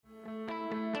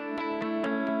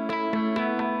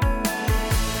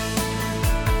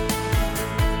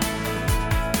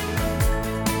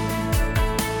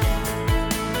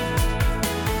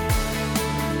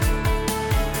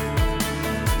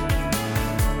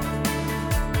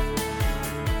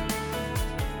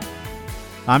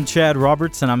I'm Chad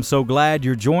Roberts, and I'm so glad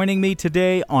you're joining me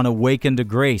today on Awaken to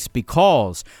Grace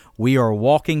because we are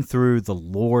walking through the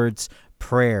Lord's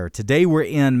Prayer. Today we're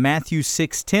in Matthew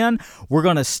 6:10. We're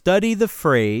going to study the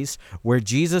phrase where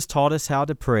Jesus taught us how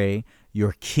to pray,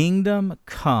 "Your kingdom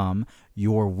come,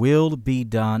 your will be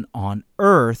done on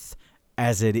earth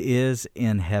as it is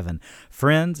in heaven."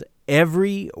 Friends,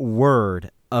 every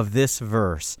word of this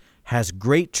verse has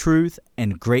great truth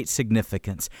and great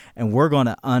significance, and we're going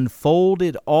to unfold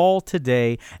it all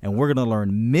today, and we're going to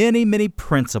learn many, many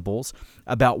principles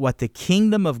about what the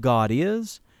kingdom of God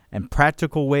is and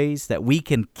practical ways that we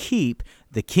can keep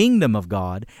the kingdom of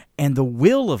God and the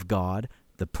will of God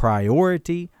the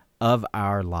priority of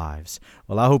our lives.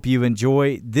 Well, I hope you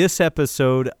enjoy this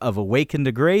episode of Awaken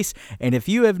to Grace, and if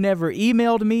you have never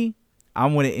emailed me, I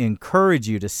want to encourage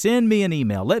you to send me an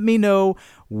email. Let me know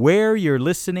where you're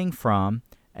listening from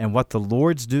and what the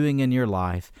Lord's doing in your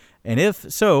life, and if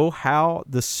so, how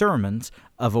the sermons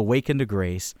of Awaken to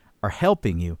Grace are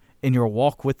helping you in your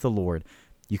walk with the Lord.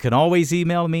 You can always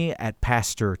email me at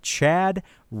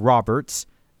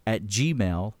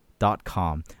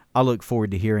pastorchadroberts@gmail.com. I look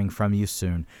forward to hearing from you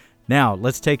soon. Now,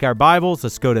 let's take our Bibles,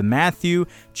 let's go to Matthew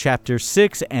chapter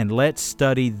 6, and let's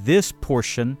study this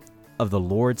portion of the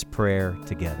Lord's Prayer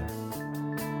together.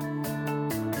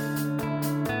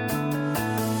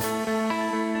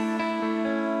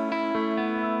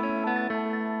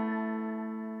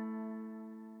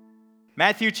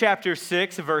 Matthew chapter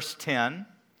 6, verse 10.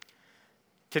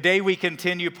 Today we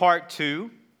continue part 2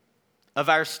 of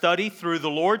our study through the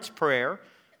Lord's Prayer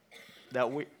that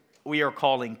we are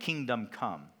calling Kingdom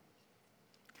Come.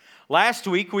 Last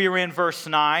week we were in verse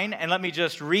 9, and let me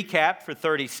just recap for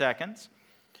 30 seconds.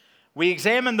 We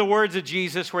examined the words of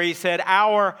Jesus where he said,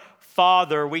 "Our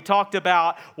Father." We talked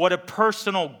about what a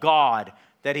personal God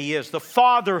that he is, the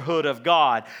fatherhood of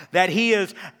God, that he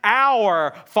is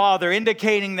our Father,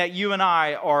 indicating that you and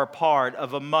I are part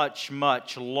of a much,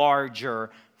 much larger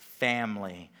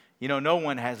family. You know, no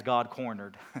one has God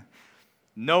cornered.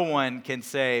 No one can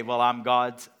say, well, I'm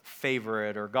God's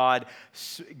favorite, or God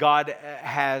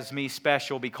has me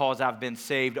special because I've been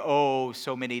saved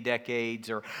so many decades,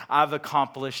 or I've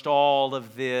accomplished all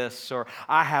of this, or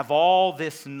I have all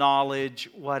this knowledge,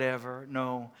 whatever.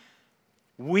 No.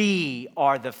 We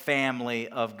are the family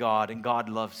of God, and God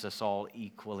loves us all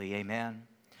equally. Amen.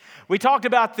 We talked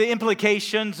about the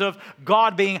implications of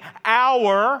God being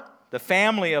the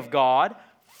family of God,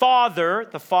 Father,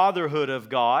 the fatherhood of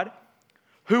God,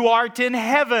 who art in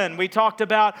heaven. We talked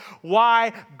about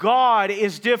why God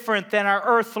is different than our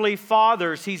earthly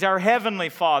fathers. He's our heavenly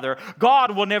Father.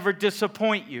 God will never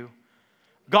disappoint you.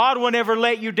 God will never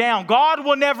let you down. God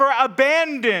will never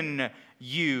abandon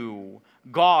you.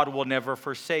 God will never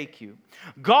forsake you.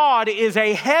 God is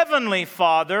a heavenly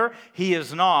Father. He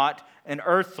is not an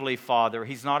earthly Father.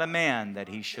 He's not a man that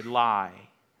he should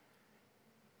lie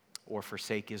or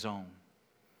forsake his own.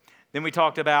 Then we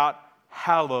talked about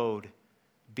hallowed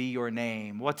be your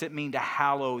name. What's it mean to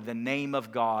hallow the name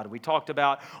of God? We talked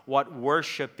about what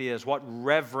worship is, what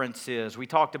reverence is. We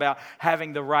talked about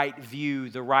having the right view,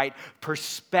 the right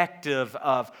perspective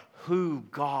of who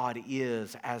God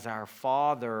is as our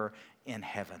Father in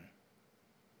heaven.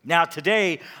 Now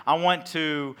today, I want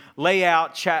to lay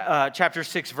out chapter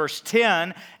 6, verse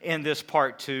 10 in this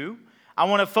part 2. I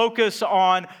want to focus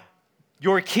on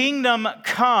your kingdom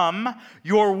come,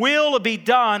 your will be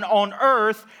done on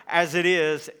earth as it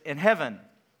is in heaven.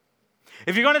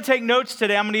 If you're going to take notes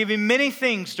today, I'm going to give you many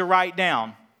things to write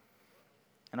down.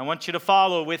 And I want you to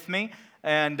follow with me.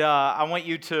 And I want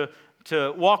you to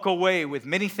walk away with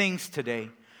many things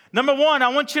today. Number one, I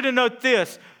want you to note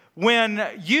this. When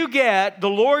you get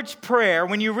the Lord's Prayer,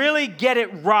 when you really get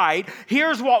it right,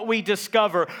 here's what we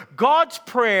discover. God's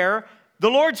prayer, the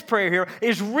Lord's Prayer here,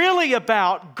 is really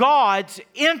about God's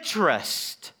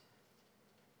interest.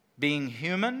 Being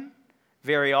human,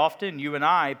 very often you and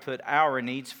I put our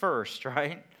needs first,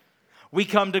 right? We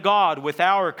come to God with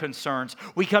our concerns.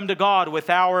 We come to God with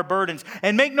our burdens.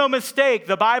 And make no mistake,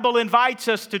 the Bible invites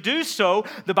us to do so.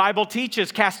 The Bible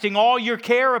teaches, casting all your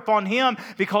care upon Him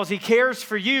because He cares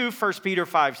for you, 1 Peter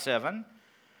 5:7.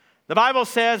 The Bible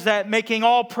says that making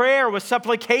all prayer with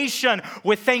supplication,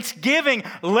 with thanksgiving,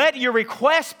 let your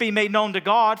requests be made known to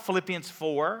God, Philippians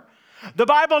 4. The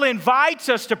Bible invites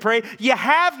us to pray. You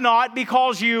have not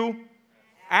because you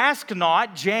ask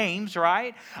not, James,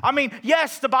 right? I mean,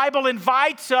 yes, the Bible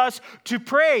invites us to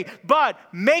pray, but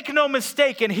make no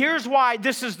mistake, and here's why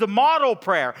this is the model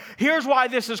prayer. Here's why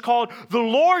this is called the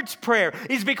Lord's Prayer,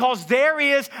 is because there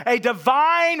is a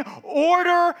divine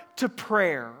order to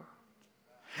prayer.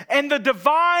 And the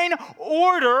divine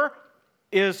order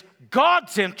is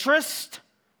God's interest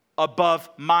above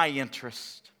my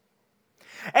interest.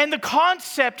 And the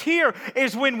concept here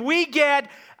is when we get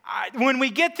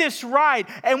this right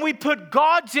and we put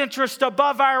God's interest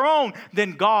above our own,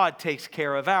 then God takes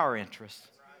care of our interest.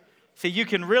 See, you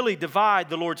can really divide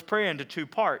the Lord's Prayer into two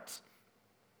parts.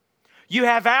 You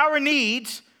have our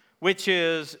needs, which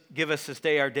is, give us this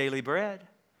day our daily bread.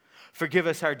 Forgive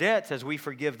us our debts as we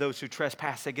forgive those who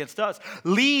trespass against us.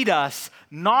 Lead us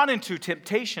not into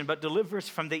temptation, but deliver us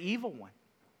from the evil one.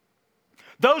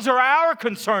 Those are our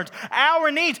concerns,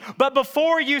 our needs. But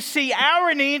before you see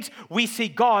our needs, we see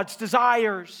God's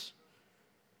desires.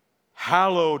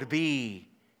 Hallowed be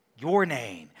your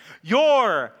name.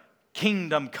 Your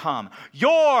kingdom come.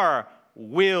 Your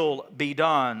will be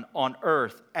done on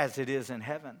earth as it is in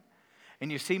heaven.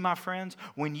 And you see, my friends,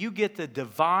 when you get the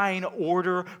divine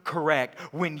order correct,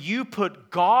 when you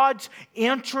put God's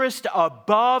interest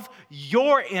above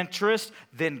your interest,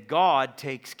 then God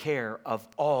takes care of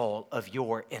all of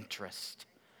your interest.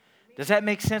 Does that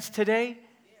make sense today?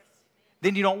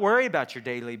 Then you don't worry about your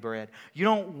daily bread. You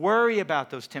don't worry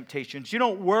about those temptations. You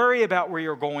don't worry about where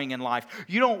you're going in life.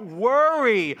 You don't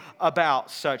worry about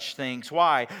such things.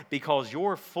 Why? Because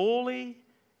you're fully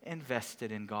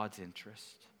invested in God's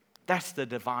interest. That's the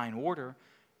divine order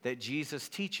that Jesus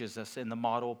teaches us in the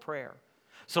model prayer.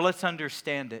 So let's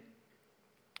understand it.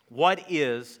 What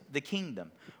is the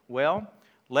kingdom? Well,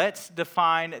 let's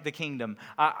define the kingdom.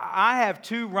 I have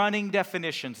two running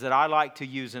definitions that I like to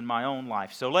use in my own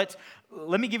life. So let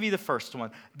me give you the first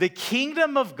one. The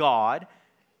kingdom of God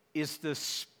is the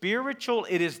spiritual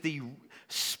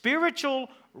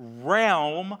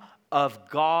realm of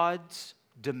God's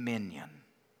dominion.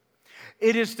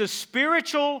 It is the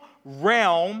spiritual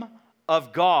realm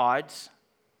of God's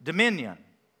dominion.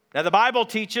 Now, the Bible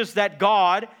teaches that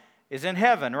God is in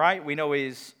heaven, right? We know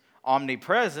He's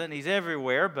omnipresent, He's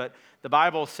everywhere, but the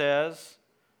Bible says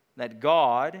that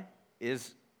God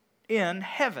is in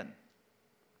heaven.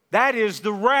 That is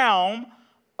the realm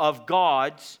of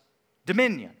God's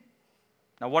dominion.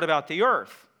 Now, what about the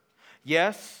earth?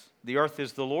 Yes, the earth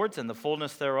is the Lord's and the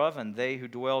fullness thereof, and they who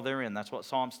dwell therein. That's what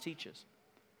Psalms teaches.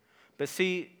 But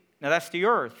see, now that's the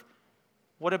earth.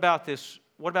 What about this?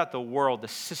 What about the world, the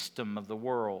system of the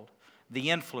world,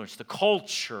 the influence, the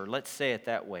culture? Let's say it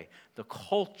that way. The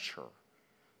culture.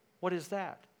 What is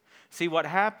that? See, what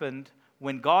happened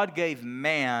when God gave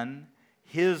man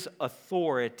his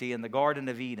authority in the Garden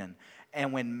of Eden,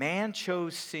 and when man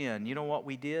chose sin, you know what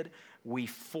we did? We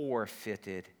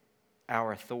forfeited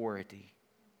our authority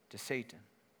to Satan.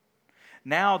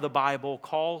 Now the Bible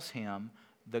calls him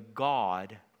the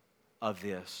God of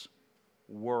this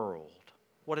world.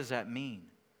 What does that mean?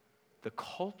 The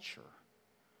culture,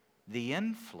 the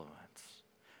influence.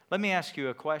 Let me ask you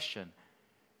a question.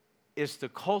 Is the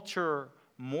culture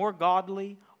more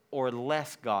godly or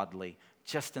less godly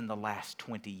just in the last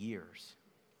 20 years?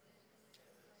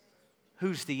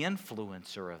 Who's the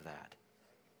influencer of that?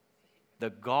 The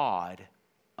God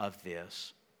of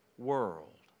this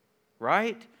world,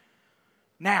 right?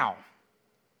 Now,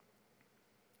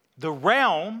 the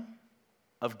realm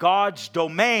of God's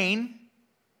domain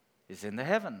is in the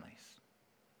heavenlies.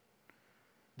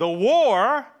 The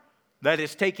war that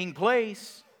is taking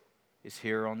place is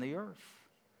here on the earth.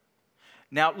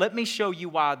 Now, let me show you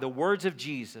why the words of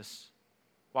Jesus,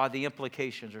 why the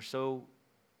implications are so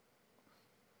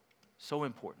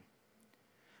important.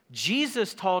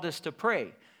 Jesus taught us to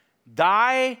pray,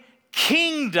 thy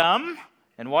kingdom,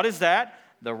 and what is that?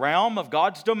 The realm of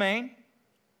God's domain.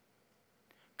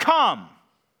 Come.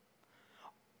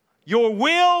 Your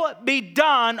will be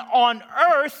done on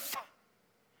earth,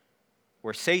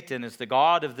 where Satan is the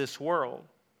god of this world,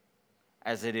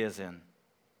 as it is in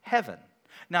heaven.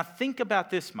 Now think about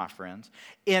this, my friends.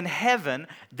 In heaven,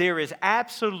 there is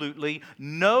absolutely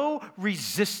no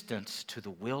resistance to the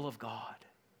will of God.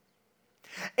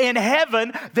 In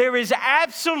heaven, there is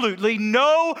absolutely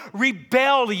no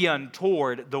rebellion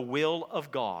toward the will of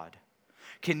God.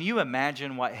 Can you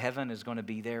imagine what heaven is going to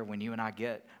be there when you and I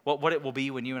get, what it will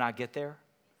be when you and I get there?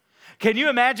 Can you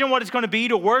imagine what it's going to be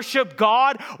to worship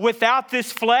God without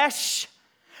this flesh?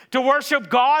 To worship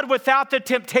God without the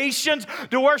temptations?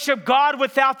 To worship God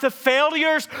without the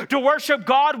failures? To worship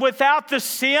God without the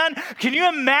sin? Can you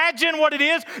imagine what it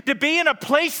is to be in a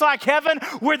place like heaven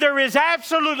where there is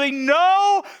absolutely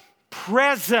no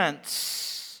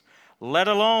presence, let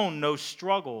alone no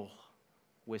struggle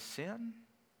with sin?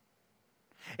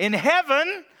 In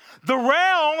heaven, the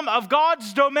realm of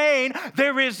God's domain,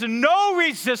 there is no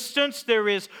resistance, there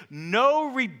is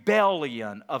no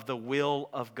rebellion of the will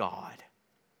of God.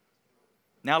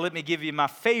 Now let me give you my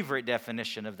favorite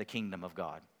definition of the kingdom of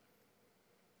God.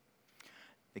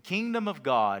 The kingdom of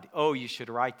God, oh, you should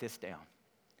write this down.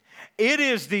 It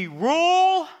is the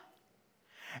rule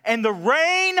and the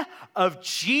reign of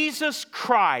Jesus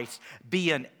Christ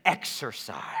being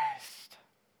exercised.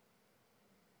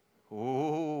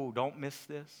 Oh, don't miss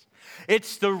this.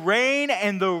 It's the reign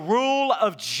and the rule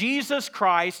of Jesus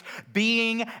Christ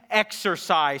being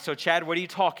exercised. So, Chad, what are you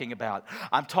talking about?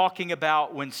 I'm talking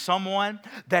about when someone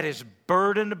that is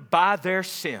burdened by their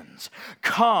sins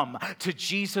come to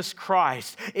Jesus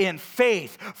Christ in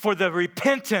faith for the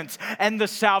repentance and the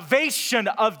salvation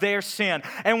of their sin.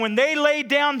 And when they lay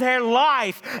down their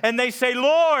life and they say,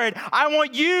 Lord, I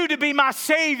want you to be my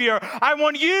Savior. I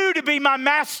want you to be my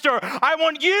Master. I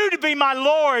want you to be my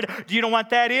Lord. Do you know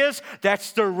what that is?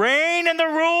 That's the reign and the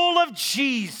rule of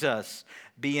Jesus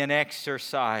being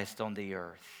exercised on the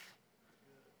earth.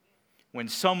 When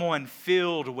someone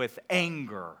filled with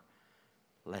anger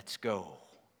lets go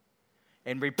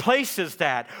and replaces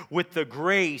that with the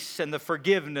grace and the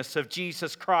forgiveness of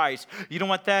Jesus Christ. You know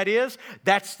what that is?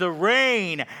 That's the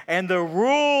reign and the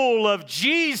rule of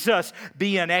Jesus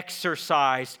being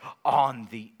exercised on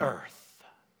the earth.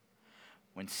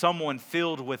 When someone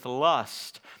filled with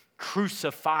lust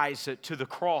crucifies it to the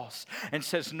cross and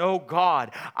says, no,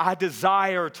 God, I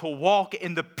desire to walk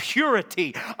in the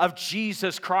purity of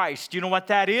Jesus Christ. You know what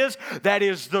that is? That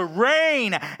is the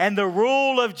reign and the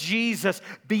rule of Jesus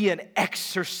being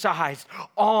exercised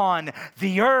on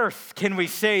the earth. Can we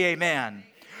say amen?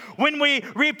 When we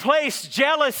replace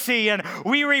jealousy and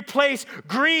we replace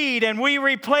greed and we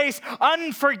replace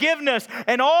unforgiveness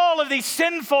and all of these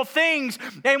sinful things,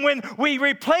 and when we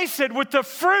replace it with the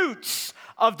fruits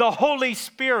of the Holy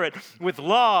Spirit, with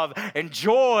love and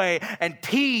joy and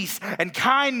peace and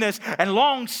kindness and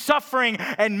long-suffering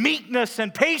and meekness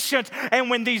and patience, and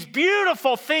when these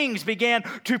beautiful things began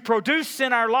to produce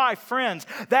in our life, friends,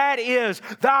 that is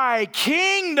thy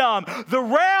kingdom, the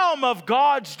realm of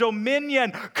God's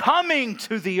dominion coming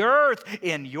to the earth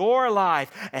in your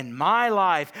life and my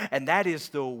life, and that is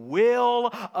the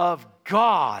will of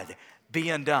God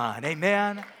being done.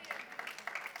 Amen?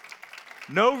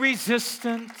 No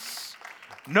resistance,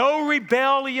 no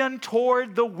rebellion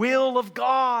toward the will of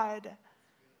God.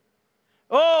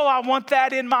 Oh, I want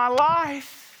that in my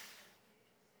life.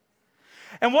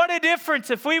 And what a difference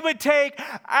if we would take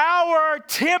our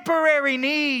temporary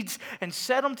needs and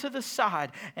set them to the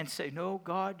side and say, no,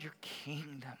 God, your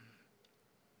kingdom,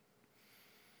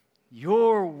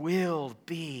 your will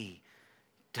be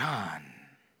done.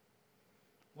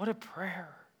 What a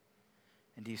prayer.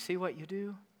 And do you see what you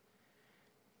do?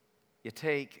 You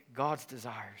take God's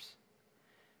desires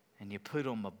and you put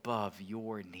them above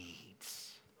your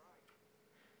needs.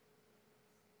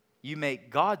 You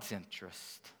make God's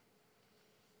interest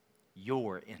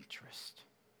your interest.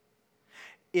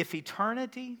 If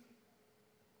eternity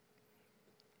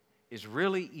is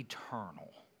really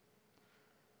eternal,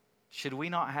 should we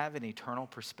not have an eternal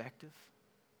perspective?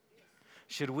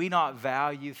 Should we not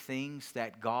value things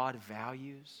that God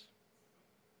values?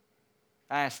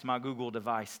 I asked my Google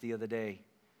device the other day.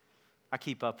 I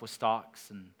keep up with stocks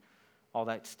and all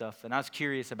that stuff, and I was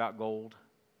curious about gold.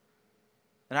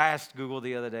 And I asked Google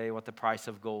the other day what the price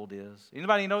of gold is.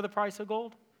 Anybody know the price of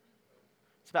gold?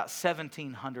 It's about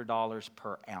 $1,700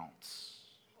 per ounce.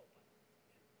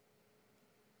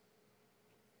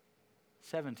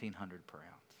 $1,700 per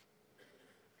ounce.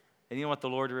 And you know what the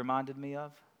Lord reminded me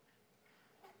of?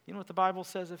 You know what the Bible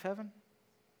says of heaven?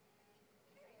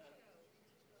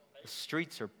 The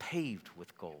streets are paved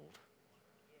with gold.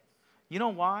 You know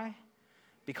why?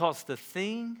 Because the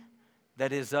thing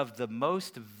that is of the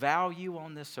most value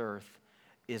on this earth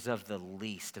is of the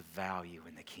least value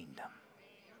in the kingdom.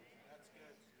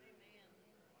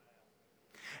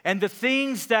 And the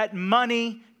things that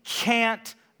money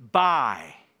can't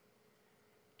buy,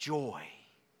 joy,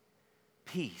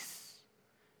 peace,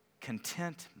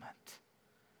 contentment,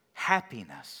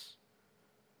 happiness,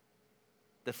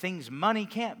 the things money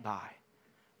can't buy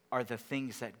are the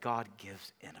things that God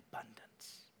gives in abundance.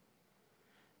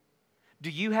 Do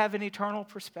you have an eternal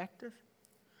perspective?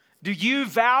 Do you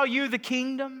value the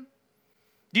kingdom?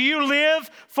 Do you live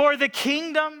for the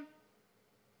kingdom?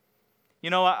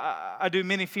 You know, I do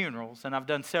many funerals, and I've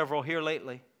done several here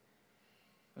lately. I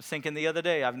was thinking the other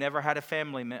day, I've never had a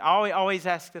family. I always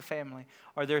ask the family,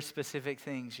 are there specific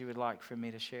things you would like for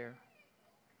me to share?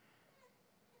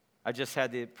 I just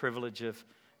had the privilege of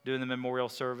doing the memorial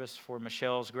service for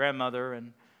Michelle's grandmother,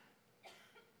 and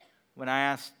when I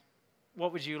asked,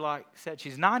 what would you like said,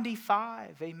 she's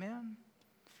 95, amen.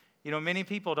 You know, many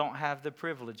people don't have the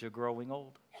privilege of growing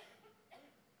old.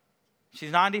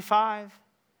 She's 95,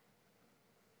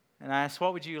 and I asked,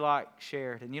 what would you like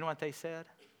shared? And you know what they said?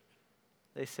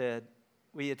 They said,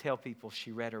 will you tell people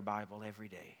she read her Bible every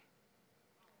day?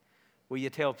 Will you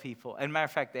tell people, and matter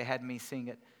of fact, they had me sing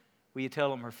it, will you tell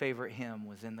them her favorite hymn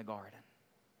was In the Garden?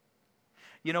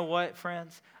 You know what,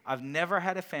 friends? I've never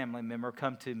had a family member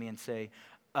come to me and say,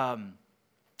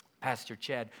 Pastor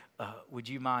Chad, would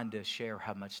you mind to share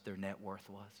how much their net worth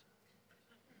was?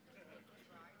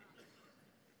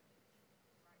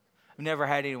 I've never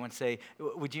had anyone say,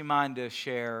 would you mind to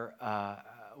share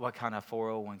what kind of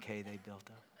 401k they built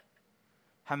up?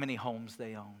 How many homes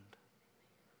they owned?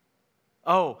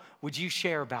 Oh, would you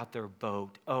share about their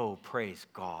boat? Oh, praise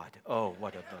God. Oh,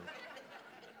 what a boat.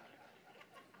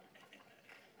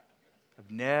 I've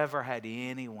never had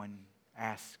anyone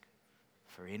ask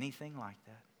for anything like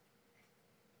that.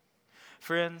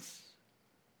 Friends,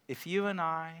 if you and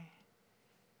I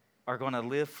are going to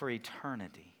live for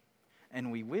eternity,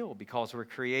 and we will because we're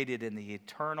created in the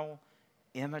eternal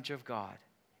image of God,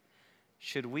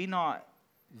 should we not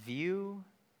view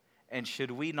and should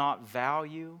we not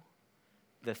value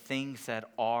the things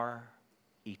that are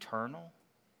eternal?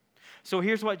 So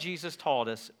here's what Jesus taught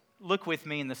us. Look with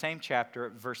me in the same chapter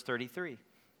at verse 33.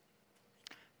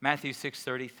 Matthew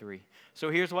 6:33. So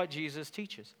here's what Jesus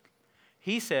teaches.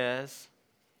 He says,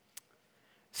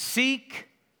 seek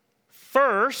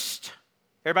first,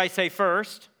 everybody say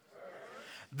first,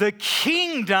 the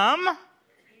kingdom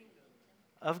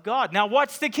of God. Now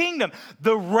what's the kingdom?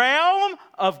 The realm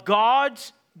of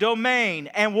God's domain.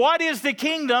 And what is the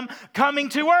kingdom coming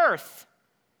to earth?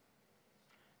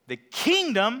 The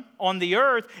kingdom on the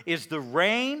earth is the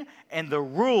reign and the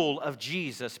rule of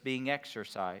Jesus being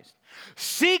exercised.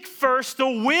 Seek first the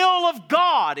will of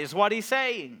God is what he's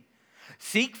saying.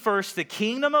 Seek first the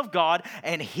kingdom of God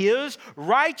and His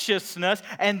righteousness,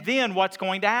 and then what's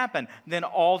going to happen? Then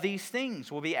all these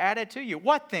things will be added to you.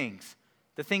 What things?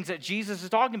 The things that Jesus is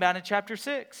talking about in chapter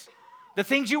 6. The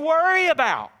things you worry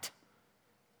about.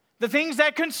 The things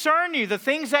that concern you. The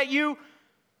things that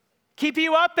keep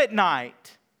you up at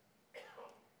night.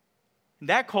 In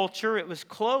that culture, it was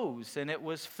clothes and it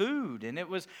was food and it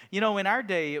was, in our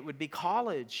day, it would be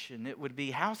college and it would be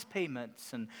house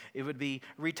payments and it would be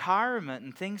retirement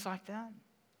and things like that.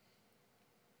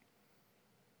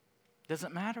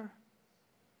 Doesn't matter.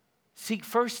 Seek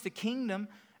first the kingdom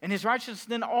and His righteousness,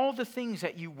 then all the things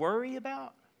that you worry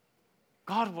about,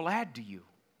 God will add to you.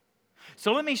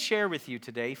 So let me share with you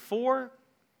today 4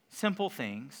 simple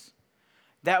things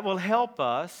that will help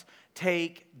us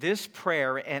take this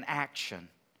prayer in action.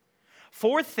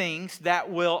 4 things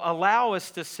that will allow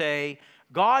us to say,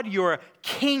 God, your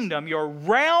kingdom, your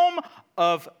realm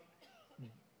of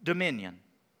dominion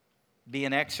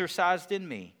being exercised in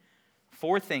me.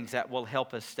 4 things that will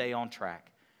help us stay on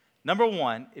track. Number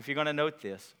 1, if you're going to note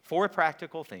this, 4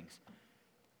 practical things.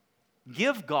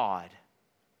 Give God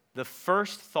the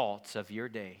first thoughts of your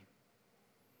day.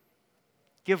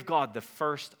 Give God the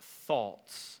first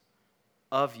thoughts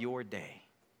of your day.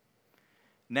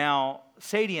 Now,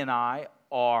 Sadie and I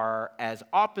are as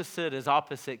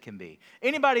opposite can be.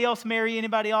 Anybody else marry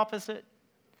anybody opposite?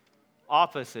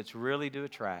 Opposites really do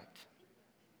attract.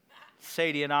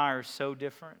 Sadie and I are so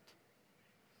different.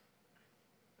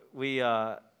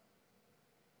 And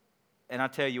I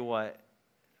tell you what,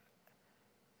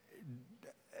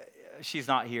 she's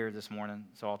not here this morning,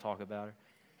 so I'll talk about her.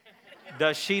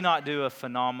 Does she not do a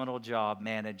phenomenal job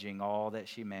managing all that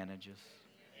she manages?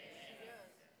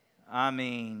 I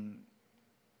mean,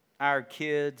 our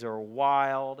kids are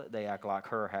wild. They act like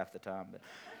her half the time, but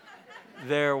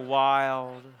they're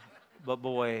wild. But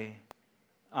boy,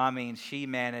 she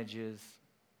manages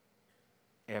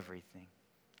everything.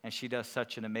 And she does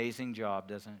such an amazing job,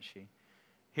 doesn't she?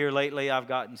 Here lately, I've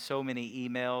gotten so many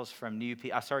emails from new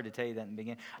people. I started to tell you that in the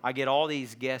beginning. I get all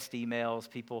these guest emails,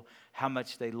 people, how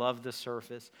much they love the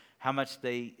service, how much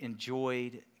they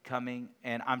enjoyed coming.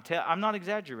 And I'm not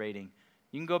exaggerating.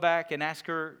 You can go back and ask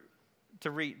her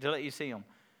to let you see them.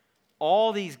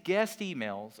 All these guest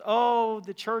emails. Oh,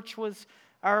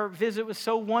 our visit was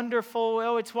so wonderful.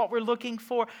 Oh, it's what we're looking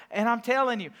for. And I'm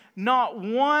telling you, not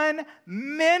one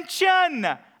mention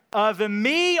of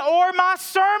me or my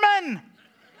sermon.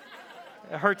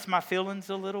 It hurts my feelings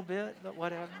a little bit, but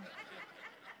whatever.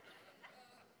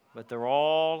 But they're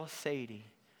all Sadie.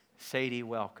 Sadie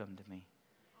welcomed me.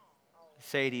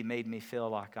 Sadie made me feel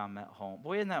like I'm at home.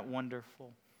 Boy, isn't that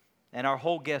wonderful? And our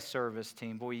whole guest service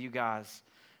team, boy, you guys,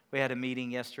 we had a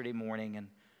meeting yesterday morning, and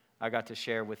I got to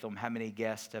share with them how many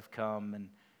guests have come,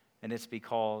 and it's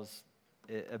because,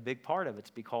 a big part of it's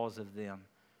because of them.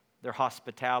 Their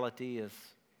hospitality is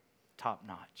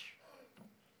top-notch.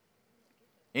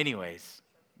 Anyways,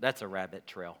 that's a rabbit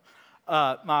trail.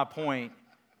 My point,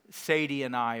 Sadie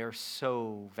and I are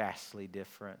so vastly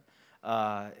different.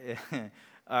 The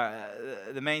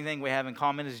main thing we have in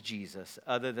common is Jesus.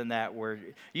 Other than that,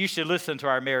 you should listen to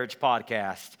our marriage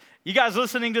podcast. You guys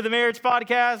listening to the marriage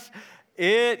podcast?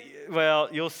 Well,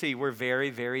 you'll see we're very,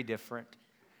 very different.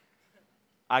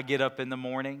 I get up in the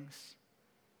mornings.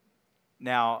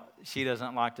 Now, she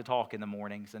doesn't like to talk in the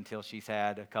mornings until she's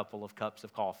had a couple of cups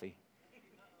of coffee.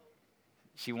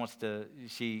 She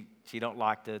don't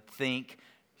like to think.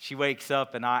 She wakes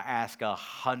up and I ask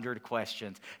 100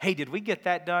 questions. Hey, did we get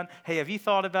that done? Hey, have you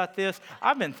thought about this?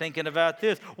 I've been thinking about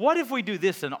this. What if we do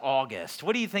this in August?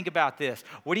 What do you think about this?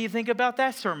 What do you think about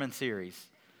that sermon series?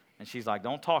 And she's like,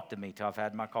 don't talk to me till I've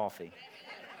had my coffee.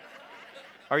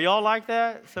 Are y'all like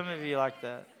that? Some of you like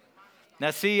that.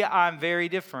 Now see, I'm very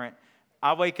different.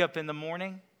 I wake up in the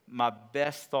morning, my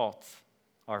best thoughts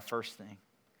are first thing.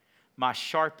 My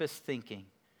sharpest thinking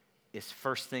is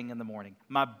first thing in the morning.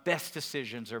 My best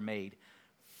decisions are made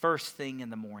first thing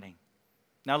in the morning.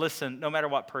 Now listen, no matter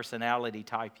what personality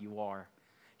type you are,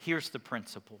 here's the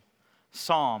principle.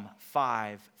 Psalm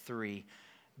 5:3,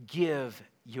 give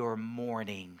your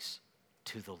mornings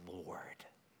to the Lord.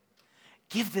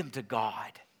 Give them to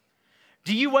God.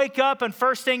 Do you wake up and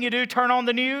first thing you do, turn on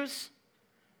the news?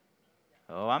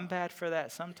 Oh, I'm bad for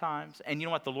that sometimes. And you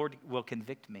know what? The Lord will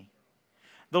convict me.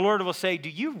 The Lord will say, do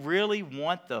you really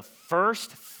want the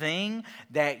first thing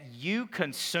that you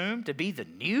consume to be the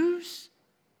news?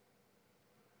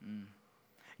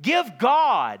 Give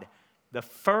God the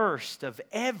first of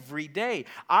every day.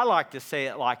 I like to say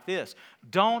it like this.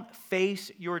 Don't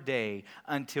face your day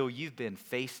until you've been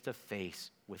face to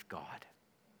face with God.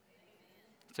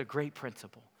 It's a great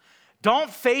principle. Don't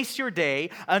face your day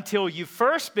until you've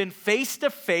first been face to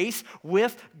face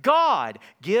with God.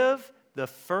 Give the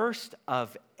first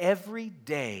of every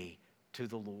day to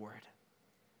the Lord.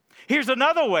 Here's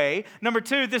another way. Number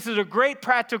 2, this is a great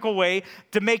practical way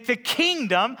to make the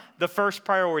kingdom the first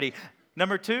priority.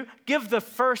 Number 2, give the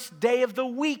first day of the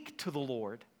week to the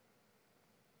Lord.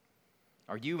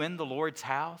 Are you in the Lord's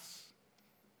house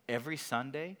every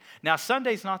Sunday? Now,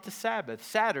 Sunday's not the Sabbath.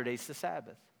 Saturday's the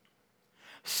Sabbath.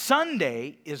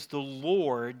 Sunday is the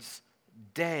Lord's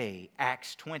day.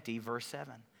 Acts 20, verse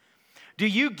 7. Do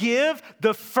you give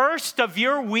the first of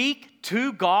your week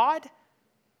to God?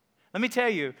 Let me tell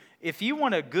you, if you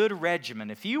want a good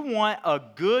regimen, if you want a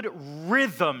good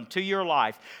rhythm to your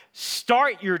life,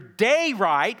 start your day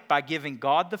right by giving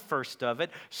God the first of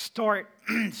it. Start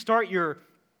your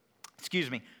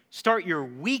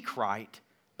week right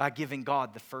by giving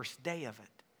God the first day of it.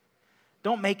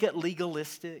 Don't make it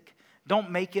legalistic.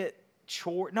 Don't make it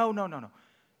chore. No.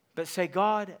 But say,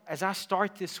 God, as I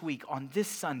start this week on this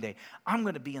Sunday, I'm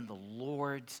going to be in the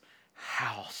Lord's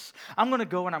house. I'm going to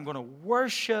go and I'm going to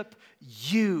worship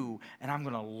you, and I'm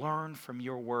going to learn from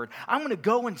your word. I'm going to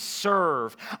go and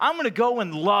serve. I'm going to go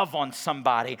and love on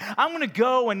somebody. I'm going to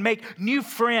go and make new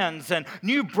friends and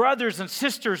new brothers and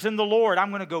sisters in the Lord. I'm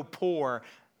going to go pour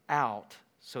out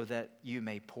so that you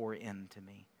may pour into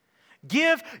me.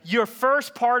 Give your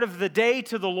first part of the day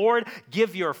to the Lord.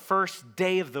 Give your first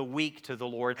day of the week to the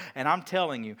Lord. And I'm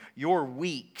telling you, your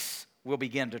weeks will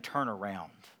begin to turn around.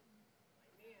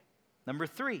 Number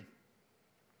 3,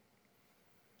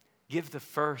 give the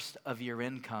first of your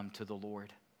income to the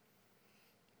Lord.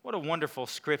 What a wonderful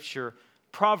scripture.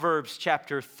 Proverbs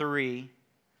chapter 3.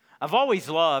 I've always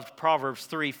loved Proverbs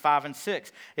 3, 5, and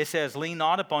 6. It says, lean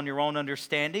not upon your own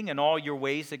understanding, in all your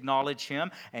ways acknowledge him,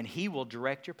 and he will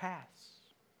direct your paths.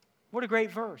 What a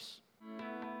great verse.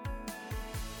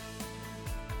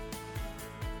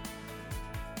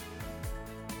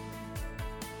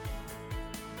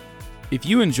 If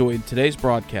you enjoyed today's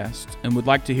broadcast and would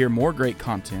like to hear more great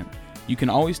content, you can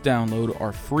always download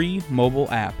our free mobile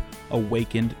app,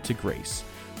 Awakened to Grace,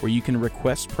 where you can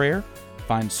request prayer,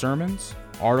 find sermons,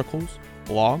 articles,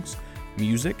 blogs,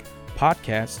 music,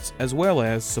 podcasts, as well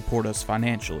as support us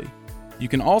financially. You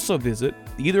can also visit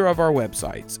either of our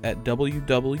websites at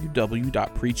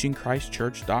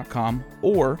www.preachingchristchurch.com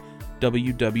or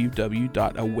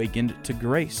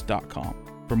www.awakenedtograce.com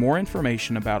for more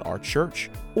information about our church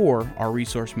or our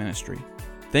resource ministry.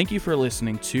 Thank you for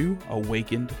listening to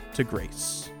Awakened to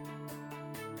Grace.